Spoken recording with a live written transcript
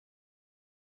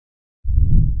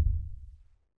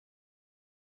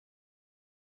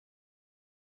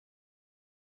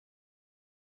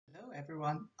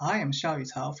everyone, I am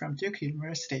Xiaoyu from Duke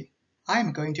University. I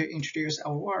am going to introduce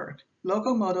our work,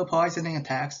 Local Model Poisoning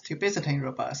Attacks to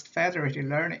Byzantine-Robust Federated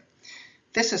Learning.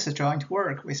 This is a joint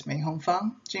work with Minghong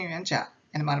Fang, Jinyuan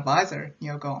and my advisor,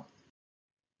 Gong.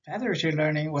 Federated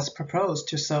learning was proposed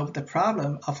to solve the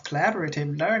problem of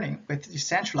collaborative learning with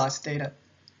decentralized data.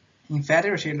 In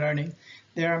federated learning,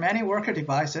 there are many worker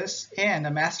devices and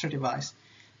a master device.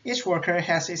 Each worker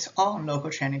has its own local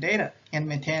training data and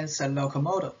maintains a local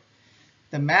model.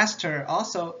 The master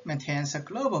also maintains a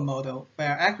global model by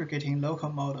aggregating local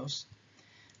models.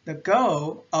 The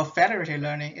goal of federated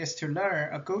learning is to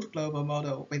learn a good global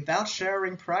model without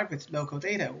sharing private local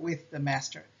data with the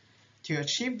master. To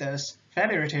achieve this,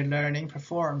 federated learning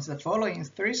performs the following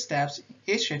 3 steps in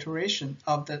each iteration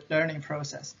of the learning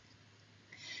process.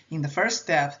 In the first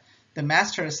step, the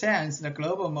master assigns the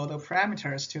global model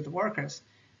parameters to the workers,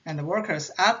 and the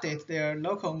workers update their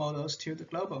local models to the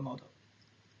global model.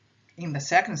 In the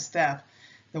second step,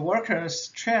 the workers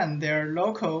train their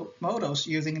local models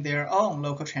using their own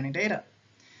local training data.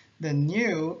 The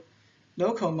new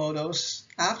local models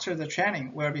after the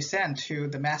training will be sent to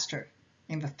the master.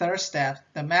 In the third step,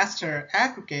 the master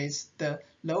aggregates the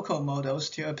local models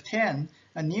to obtain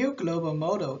a new global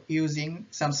model using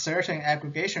some certain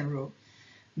aggregation rule.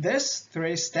 These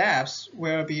 3 steps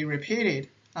will be repeated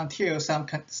until some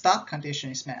stop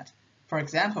condition is met. For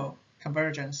example,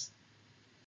 convergence.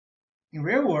 In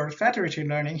real-world, federated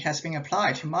learning has been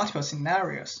applied to multiple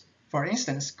scenarios. For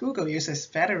instance, Google uses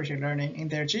federated learning in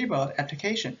their Gboard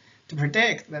application to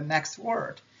predict the next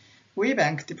word.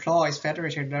 WeBank deploys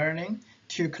federated learning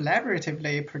to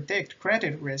collaboratively predict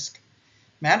credit risk.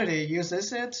 Melody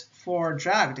uses it for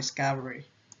drug discovery.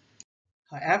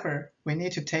 However, we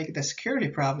need to take the security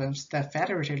problems that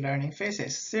federated learning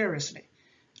faces seriously.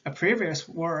 A previous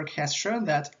work has shown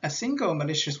that a single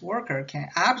malicious worker can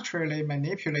arbitrarily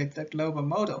manipulate the global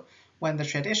model when the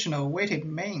traditional weighted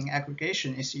mean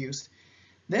aggregation is used.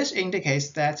 This indicates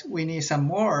that we need some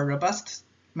more robust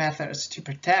methods to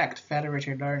protect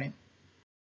federated learning.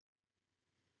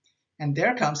 And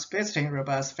there comes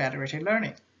Byzantine-Robust Federated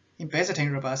Learning. In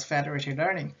Byzantine-Robust Federated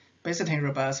Learning,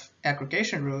 Byzantine-Robust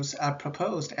aggregation rules are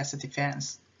proposed as a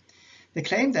defense. They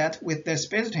claim that with these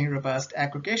Byzantine-Robust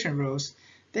aggregation rules,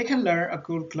 they can learn a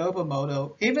good global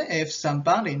model even if some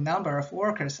bounding number of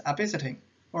workers are Byzantine,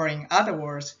 or in other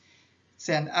words,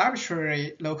 send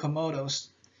arbitrary local models.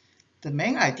 The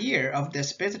main idea of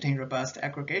these Byzantine-Robust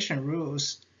aggregation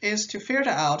rules is to filter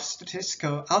out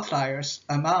statistical outliers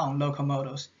among local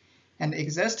models, and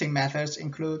existing methods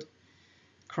include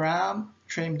cram,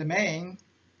 trimmed mean,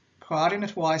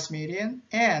 coordinate-wise median,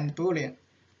 and Boolean.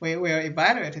 We will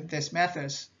evaluate these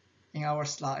methods in our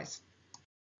slides.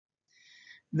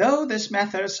 Though these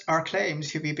methods are claimed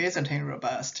to be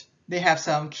Byzantine-robust, they have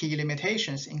some key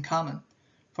limitations in common.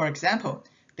 For example,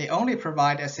 they only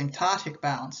provide asymptotic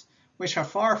bounds, which are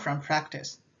far from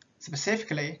practice.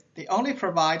 Specifically, they only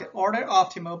provide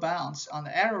order-optimal bounds on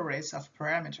the error rates of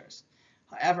parameters.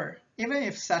 However, even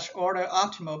if such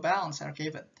order-optimal bounds are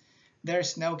given, there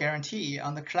is no guarantee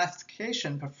on the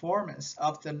classification performance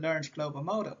of the learned global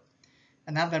model.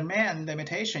 Another main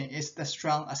limitation is the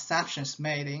strong assumptions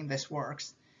made in these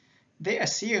works. They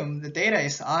assume the data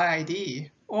is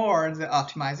IID or the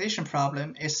optimization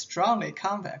problem is strongly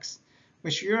convex,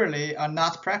 which usually are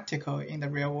not practical in the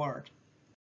real world.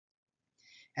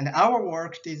 And our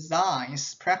work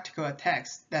designs practical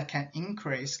attacks that can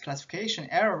increase classification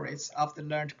error rates of the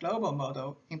learned global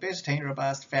model in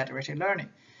Byzantine-Robust Federated Learning.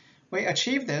 We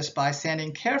achieve this by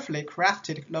sending carefully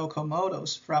crafted local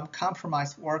models from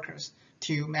compromised workers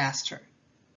to master.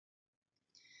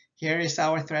 Here is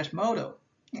our threat model.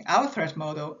 In our threat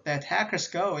model, the attacker's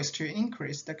goal is to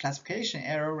increase the classification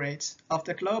error rates of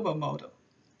the global model.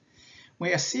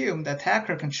 We assume the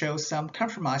attacker controls some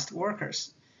compromised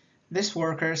workers. These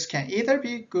workers can either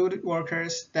be good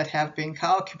workers that have been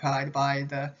occupied by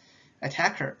the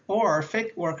attacker or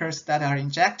fake workers that are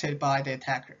injected by the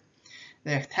attacker.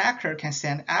 The attacker can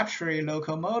send arbitrary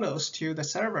local models to the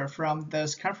server from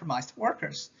those compromised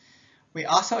workers. We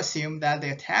also assume that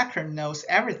the attacker knows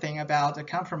everything about the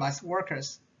compromised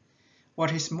workers.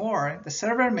 What is more, the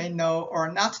server may know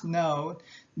or not know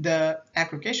the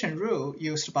aggregation rule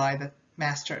used by the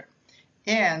master,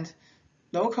 and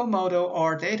local model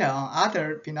or data on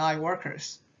other benign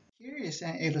workers. Here is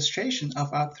an illustration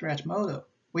of our threat model.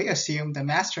 We assume the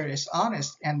master is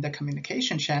honest and the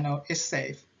communication channel is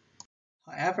safe.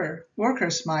 However,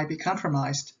 workers might be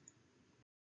compromised.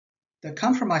 The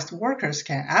compromised workers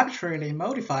can arbitrarily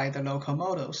modify the local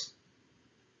models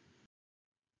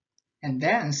and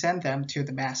then send them to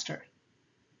the master.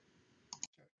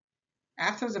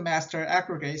 After the master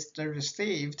aggregates the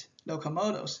received local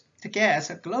models, it gets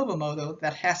a global model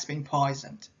that has been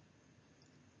poisoned.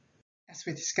 As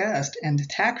we discussed, an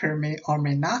attacker may or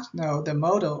may not know the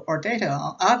model or data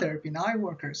on other benign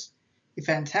workers. If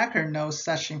an attacker knows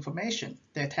such information,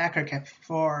 the attacker can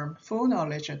perform full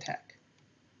knowledge attack.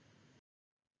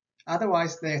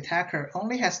 Otherwise, the attacker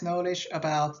only has knowledge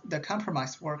about the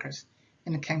compromised workers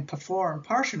and can perform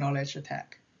partial knowledge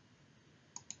attack.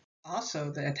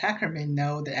 Also, the attacker may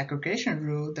know the aggregation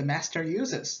rule the master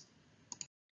uses,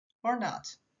 or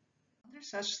not. Under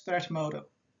such threat model,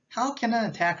 how can an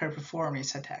attacker perform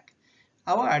its attack?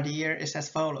 Our idea is as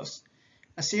follows.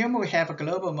 Assume we have a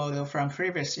global model from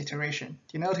previous iteration,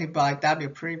 denoted by W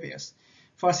previous.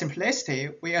 For simplicity,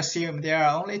 we assume there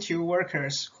are only two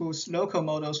workers whose local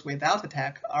models without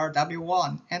attack are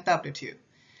W1 and W2.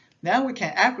 Then we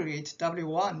can aggregate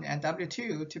W1 and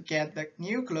W2 to get the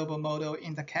new global model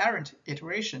in the current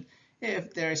iteration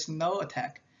if there is no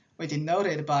attack. We denote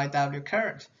it by W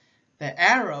current. The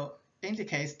arrow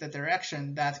indicates the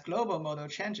direction that global model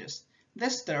changes.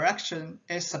 This direction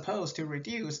is supposed to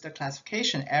reduce the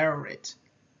classification error rate.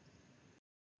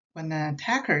 When an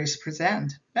attacker is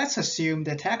present, let's assume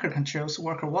the attacker controls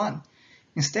worker 1.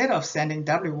 Instead of sending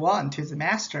W1 to the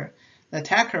master, the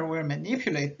attacker will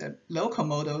manipulate the local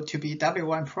model to be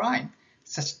W1 prime,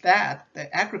 such that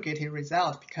the aggregated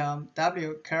result becomes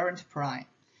W current prime.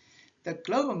 The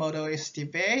global model is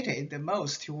deviated the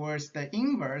most towards the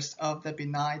inverse of the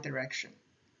benign direction.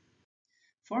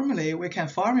 Formally, we can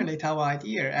formulate our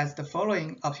idea as the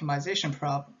following optimization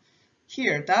problem.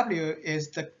 Here, W is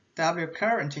the W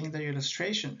current in the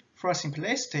illustration. For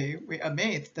simplicity, we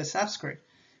omit the subscript.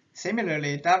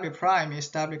 Similarly, W prime is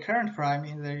W current prime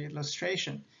in the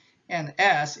illustration, and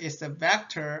S is the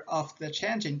vector of the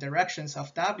changing directions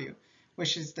of W,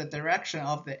 which is the direction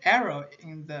of the arrow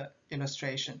in the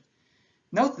illustration.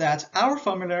 Note that our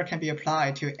formula can be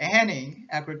applied to any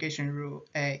aggregation rule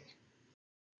A.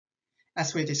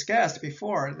 As we discussed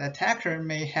before, the attacker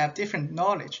may have different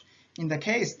knowledge. In the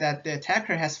case that the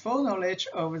attacker has full knowledge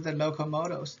over the local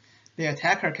models, the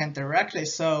attacker can directly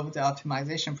solve the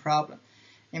optimization problem.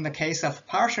 In the case of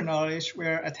partial knowledge,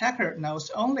 where attacker knows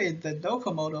only the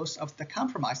local models of the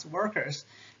compromised workers,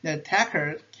 the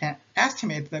attacker can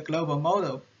estimate the global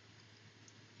model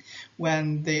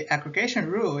when the aggregation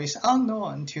rule is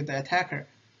unknown to the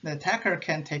attacker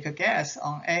can take a guess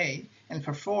on A and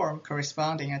perform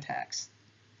corresponding attacks.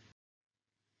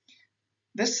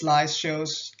 This slide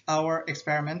shows our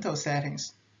experimental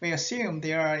settings. We assume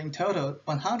there are in total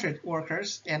 100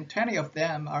 workers and 20 of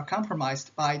them are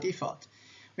compromised by default.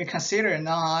 We consider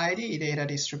non-ID data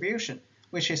distribution,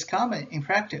 which is common in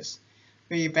practice.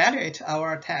 We evaluate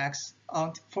our attacks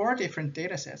on 4 different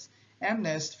datasets: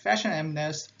 MNIST, Fashion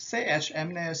MNIST, CH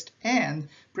MNIST, and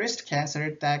breast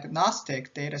cancer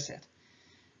diagnostic dataset.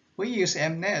 We use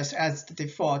MNIST as the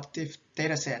default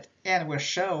dataset and will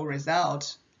show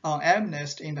results on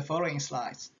MNIST in the following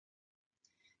slides.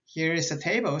 Here is a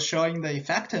table showing the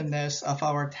effectiveness of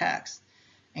our attacks.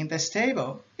 In this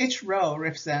table, each row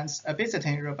represents a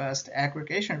Byzantine-Robust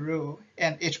aggregation rule,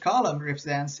 and each column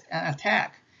represents an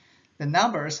attack. The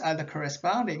numbers are the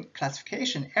corresponding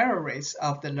classification error rates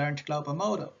of the learned global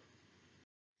model.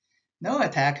 No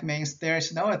attack means there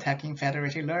is no attack in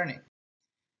federated learning.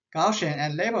 Gaussian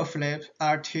and label flip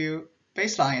are two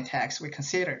baseline attacks we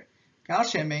consider.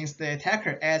 Gaussian means the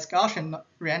attacker adds Gaussian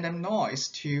random noise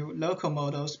to local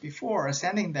models before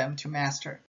sending them to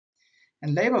master.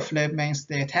 And label flip means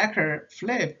the attacker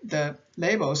flips the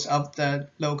labels of the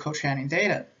local training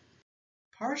data.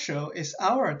 Partial is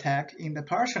our attack in the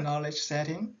partial knowledge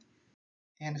setting,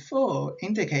 and full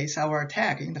indicates our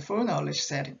attack in the full knowledge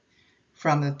setting.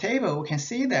 From the table, we can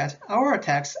see that our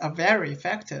attacks are very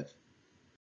effective.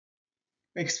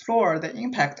 We explore the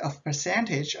impact of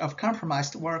percentage of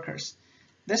compromised workers.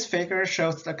 This figure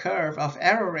shows the curve of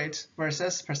error rate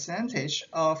versus percentage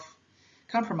of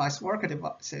compromised worker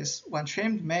devices when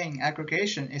trimmed main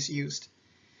aggregation is used.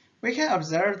 We can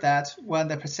observe that when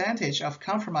the percentage of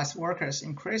compromised workers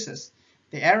increases,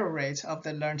 the error rate of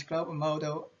the learned global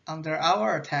model under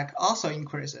our attack also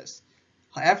increases.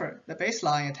 However, the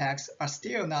baseline attacks are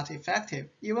still not effective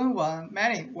even when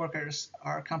many workers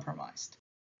are compromised.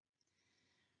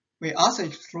 We also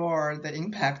explore the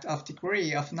impact of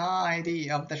degree of non-ID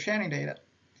of the training data.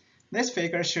 This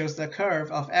figure shows the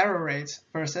curve of error rate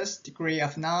versus degree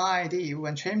of non-ID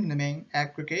when trimmed main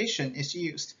aggregation is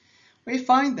used. We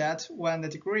find that when the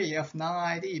degree of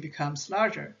non-ID becomes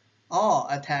larger, all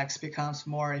attacks become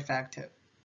more effective.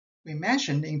 We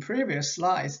mentioned in previous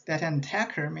slides that an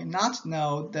attacker may not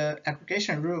know the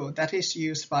aggregation rule that is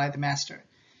used by the master.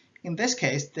 In this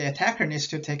case, the attacker needs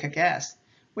to take a guess.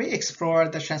 We explore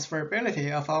the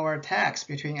transferability of our attacks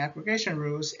between aggregation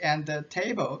rules, and the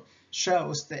table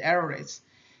shows the error rates.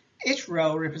 Each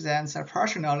row represents a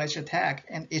partial knowledge attack,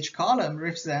 and each column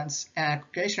represents an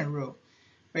aggregation rule.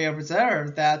 We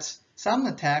observe that some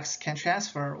attacks can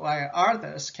transfer while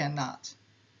others cannot.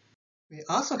 We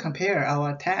also compare our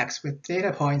attacks with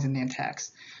data poisoning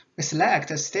attacks. We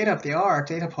select a state-of-the-art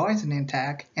data poisoning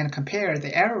attack and compare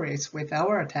the error rates with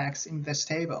our attacks in this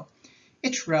table.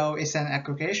 Each row is an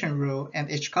aggregation rule, and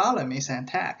each column is an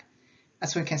attack.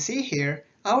 As we can see here,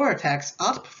 our attacks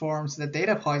outperforms the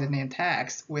data poisoning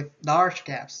attacks with large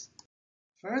gaps.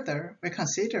 Further, we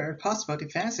consider possible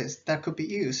defenses that could be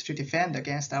used to defend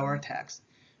against our attacks.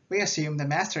 We assume the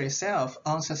master itself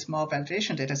owns a small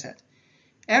validation dataset.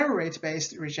 Error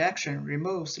rate-based rejection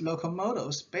removes local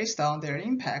models based on their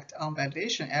impact on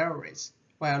validation error rates,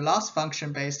 while loss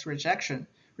function-based rejection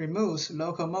removes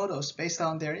local models based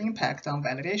on their impact on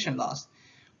validation loss.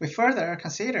 We further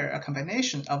consider a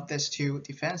combination of these two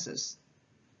defenses.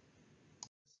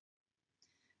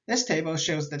 This table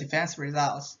shows the defense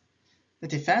results. The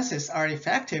defenses are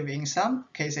effective in some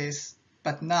cases,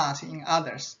 but not in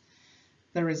others.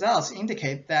 The results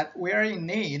indicate that we are in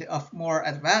need of more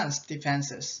advanced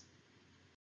defenses.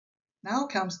 Now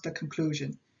comes the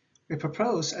conclusion. We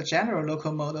propose a general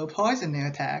local model poisoning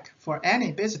attack for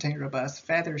any Byzantine-Robust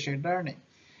Federated learning,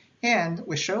 and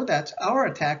we show that our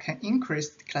attack can increase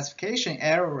the classification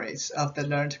error rates of the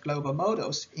learned global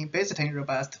models in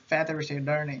Byzantine-Robust Federated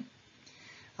learning.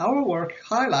 Our work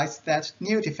highlights that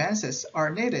new defenses are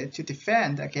needed to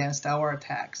defend against our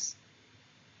attacks.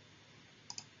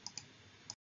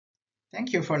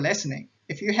 Thank you for listening.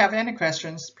 If you have any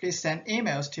questions, please send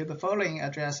emails to the following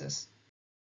addresses.